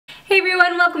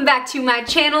everyone, welcome back to my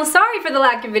channel. Sorry for the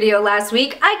lack of video last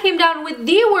week. I came down with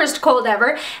the worst cold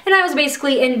ever, and I was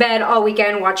basically in bed all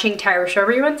weekend watching Tyra Show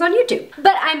reruns on YouTube.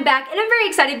 But I'm back, and I'm very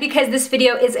excited because this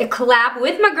video is a collab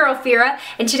with my girl Fira,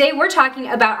 and today we're talking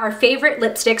about our favorite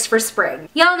lipsticks for spring.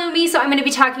 Y'all know me, so I'm going to be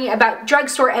talking about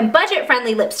drugstore and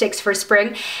budget-friendly lipsticks for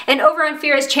spring, and over on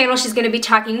Fira's channel she's going to be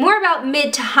talking more about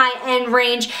mid to high-end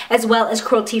range as well as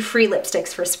cruelty-free lipsticks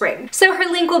for spring. So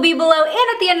her link will be below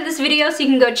and at the end of this video, so you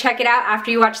can go check it out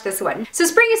after you watch this one. So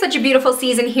spring is such a beautiful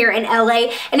season here in LA,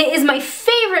 and it is my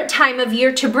favorite time of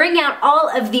year to bring out all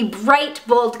of the bright,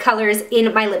 bold colors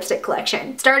in my lipstick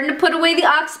collection. Starting to put away the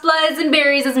oxbloods and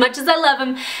berries as much as I love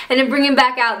them, and then bringing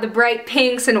back out the bright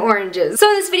pinks and oranges. So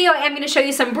in this video I am going to show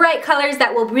you some bright colors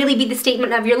that will really be the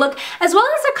statement of your look, as well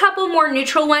as a couple more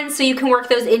neutral ones so you can work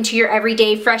those into your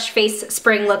everyday fresh face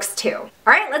spring looks too.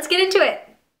 Alright, let's get into it.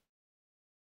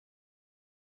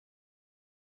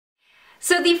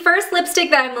 So the first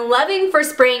lipstick that I'm loving for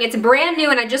spring, it's brand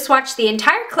new and I just watched the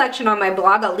entire collection on my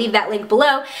blog, I'll leave that link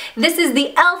below. This is the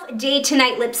e.l.f. Day to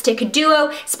Night Lipstick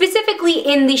Duo, specifically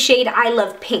in the shade I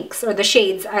Love Pinks, or the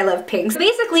shades I Love Pinks.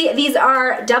 Basically, these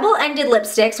are double-ended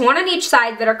lipsticks, one on each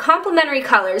side, that are complementary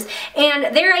colors,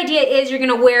 and their idea is you're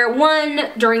going to wear one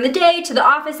during the day to the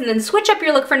office and then switch up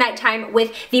your look for nighttime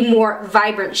with the more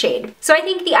vibrant shade. So I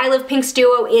think the I Love Pinks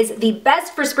Duo is the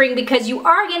best for spring because you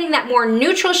are getting that more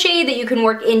neutral shade that you can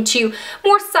work into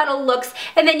more subtle looks,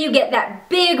 and then you get that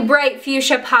big bright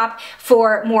fuchsia pop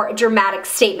for more dramatic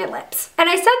statement lips. And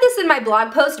I said this in my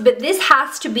blog post, but this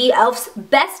has to be e.l.f.'s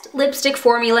best lipstick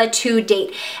formula to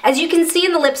date. As you can see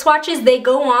in the lip swatches, they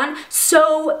go on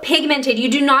so pigmented. You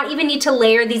do not even need to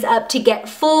layer these up to get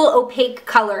full opaque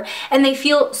color, and they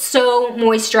feel so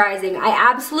moisturizing. I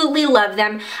absolutely love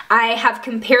them. I have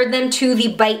compared them to the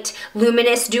Bite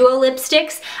Luminous Duo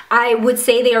lipsticks. I would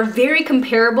say they are very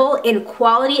comparable in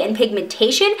quality and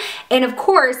pigmentation, and of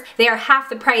course they are half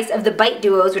the price of the Bite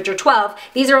Duos, which are 12.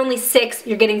 These are only 6.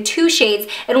 You're getting 2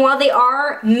 shades, and while they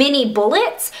are mini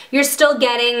bullets, you're still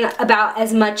getting about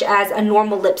as much as a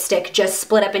normal lipstick, just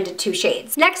split up into 2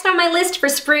 shades. Next on my list for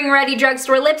spring ready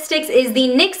drugstore lipsticks is the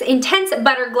NYX Intense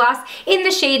Butter Gloss in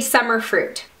the shade Summer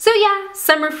Fruit. So yeah,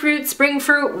 summer fruit, spring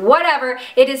fruit, whatever,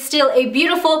 it is still a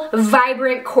beautiful,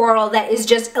 vibrant coral that is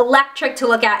just electric to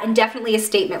look at and definitely a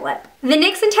statement lip. The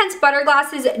NYX Intense Butter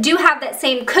Glosses do have that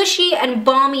same cushy and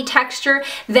balmy texture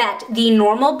that the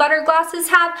normal butter glosses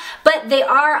have, but they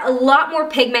are a lot more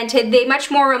pigmented. They much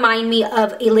more remind me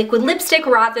of a liquid lipstick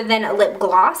rather than a lip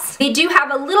gloss. They do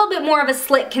have a little bit more of a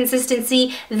slick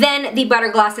consistency than the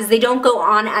butter glosses. They don't go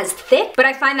on as thick, but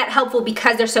I find that helpful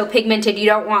because they're so pigmented. You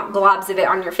don't want globs of it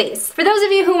on your face. For those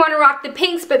of you who want to rock the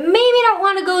pinks but maybe don't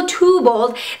want to go too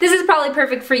bold, this is probably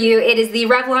perfect for you. It is the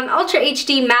Revlon Ultra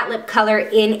HD Matte Lip Color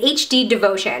in HD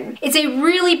Devotion. It's a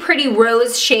really pretty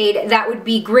rose shade that would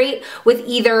be great with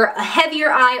either a heavier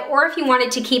eye or if you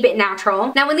wanted to keep it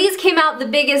natural. Now when these came out, the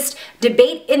biggest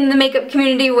debate in the makeup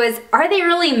community was, are they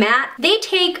really matte? They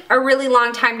take a really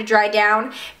long time to dry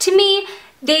down. To me,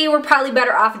 they were probably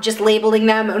better off just labeling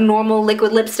them a normal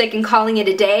liquid lipstick and calling it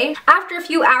a day. After a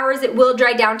few hours it will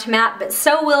dry down to matte, but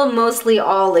so will mostly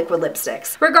all liquid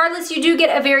lipsticks. Regardless, you do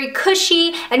get a very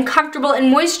cushy and comfortable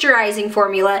and moisturizing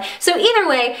formula, so either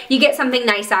way you get something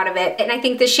nice out of it, and I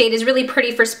think this shade is really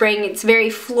pretty for spring. It's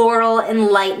very floral and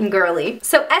light and girly.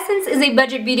 So Essence is a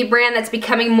budget beauty brand that's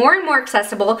becoming more and more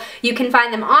accessible. You can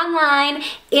find them online,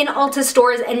 in Ulta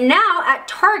stores, and now at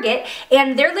Target,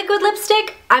 and their liquid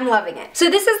lipstick, I'm loving it.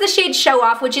 So this is the shade Show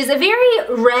Off, which is a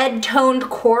very red toned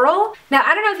coral. Now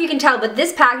I don't know if you can tell, but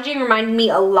this packaging reminded me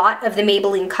a lot of the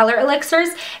Maybelline Color Elixirs,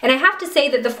 and I have to say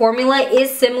that the formula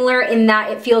is similar in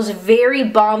that it feels very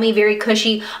balmy, very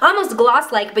cushy, almost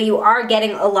gloss-like, but you are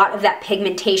getting a lot of that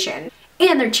pigmentation.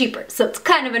 And they're cheaper, so it's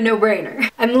kind of a no-brainer.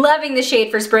 I'm loving the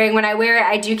shade for spring. When I wear it,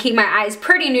 I do keep my eyes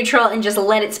pretty neutral and just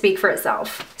let it speak for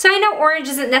itself. So I know orange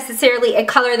isn't necessarily a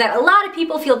color that a lot of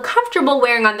people feel comfortable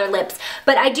wearing on their lips,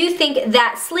 but I do think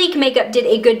that Sleek Makeup did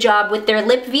a good job with their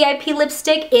Lip VIP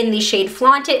lipstick in the shade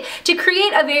Flaunt It to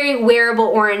create a very wearable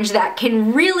orange that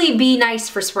can really be nice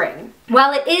for spring.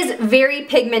 While it is very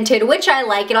pigmented, which I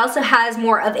like, it also has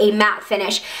more of a matte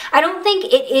finish. I don't think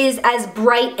it is as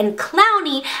bright and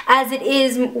clowny as it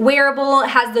is wearable. It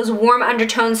has those warm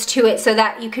undertones to it so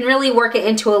that you can really work it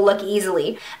into a look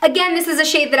easily. Again, this is a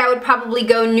shade that I would probably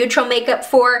go neutral makeup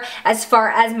for as far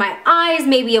as my eyes,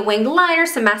 maybe a winged liner,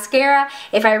 some mascara,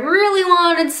 if I really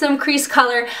wanted some crease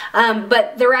color,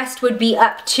 but the rest would be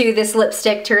up to this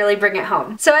lipstick to really bring it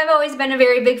home. So I've always been a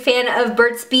very big fan of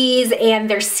Burt's Bees and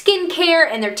their skincare care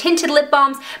and they're tinted lip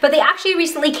balms, but they actually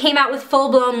recently came out with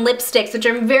full-blown lipsticks, which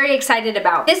I'm very excited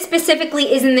about. This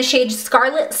specifically is in the shade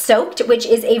Scarlet Soaked, which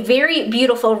is a very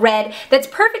beautiful red that's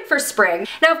perfect for spring.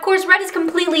 Now, of course, red is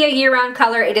completely a year-round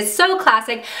color. It is so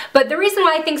classic, but the reason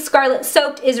why I think Scarlet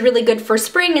Soaked is really good for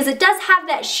spring is it does have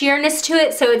that sheerness to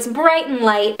it, so it's bright and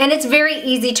light, and it's very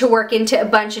easy to work into a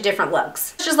bunch of different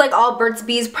looks. Just like all Burt's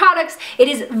Bees products, it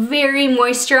is very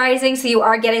moisturizing, so you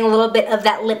are getting a little bit of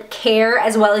that lip care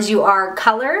as well as you are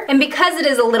color. And because it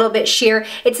is a little bit sheer,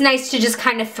 it's nice to just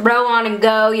kind of throw on and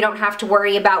go. You don't have to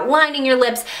worry about lining your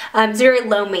lips. It's very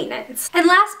low maintenance. And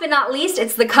last but not least,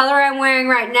 it's the color I'm wearing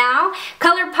right now,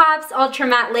 ColourPop's Ultra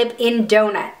Matte Lip in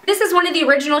Donut. This is one of the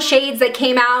original shades that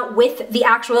came out with the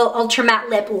actual Ultra Matte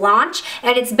Lip launch,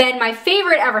 and it's been my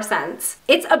favorite ever since.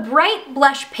 It's a bright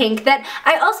blush pink that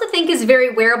I also think is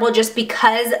very wearable just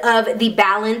because of the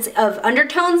balance of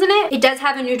undertones in it. It does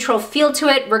have a neutral feel to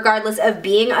it regardless of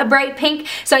being a bright pink,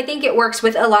 so I think it works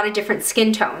with a lot of different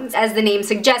skin tones. As the name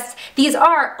suggests, these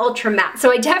are ultra matte,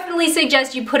 so I definitely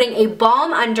suggest you putting a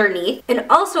balm underneath. And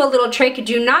also a little trick,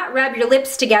 do not rub your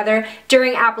lips together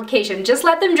during application. Just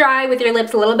let them dry with your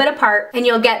lips a little bit apart and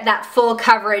you'll get that full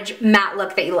coverage matte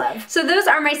look that you love. So those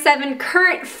are my 7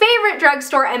 current favorite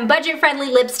drugstore and budget-friendly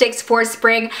lipsticks for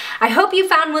spring. I hope you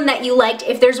found one that you liked.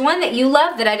 If there's one that you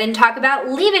love that I didn't talk about,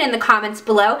 leave it in the comments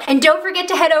below. And don't forget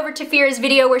to head over to Fira's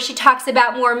video where she talks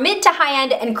about more mid to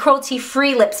high-end and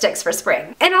cruelty-free lipsticks for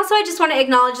spring. And also I just want to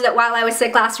acknowledge that while I was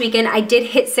sick last weekend, I did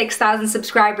hit 6,000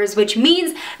 subscribers, which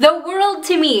means the world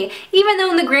to me. Even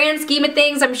though in the grand scheme of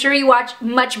things, I'm sure you watch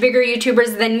much bigger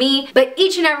YouTubers than me, but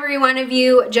each and every one of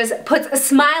you just puts a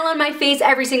smile on my face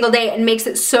every single day and makes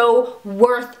it so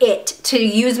worth it to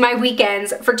use my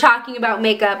weekends for talking about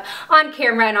makeup on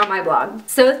camera and on my blog.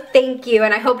 So thank you,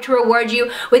 and I hope to reward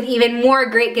you with even more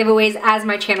great giveaways as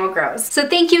my channel grows. So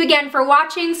thank you again for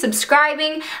watching,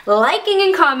 subscribing, liking,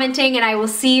 and commenting, and I will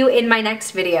see you in my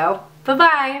next video.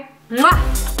 Bye-bye.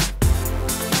 Mwah!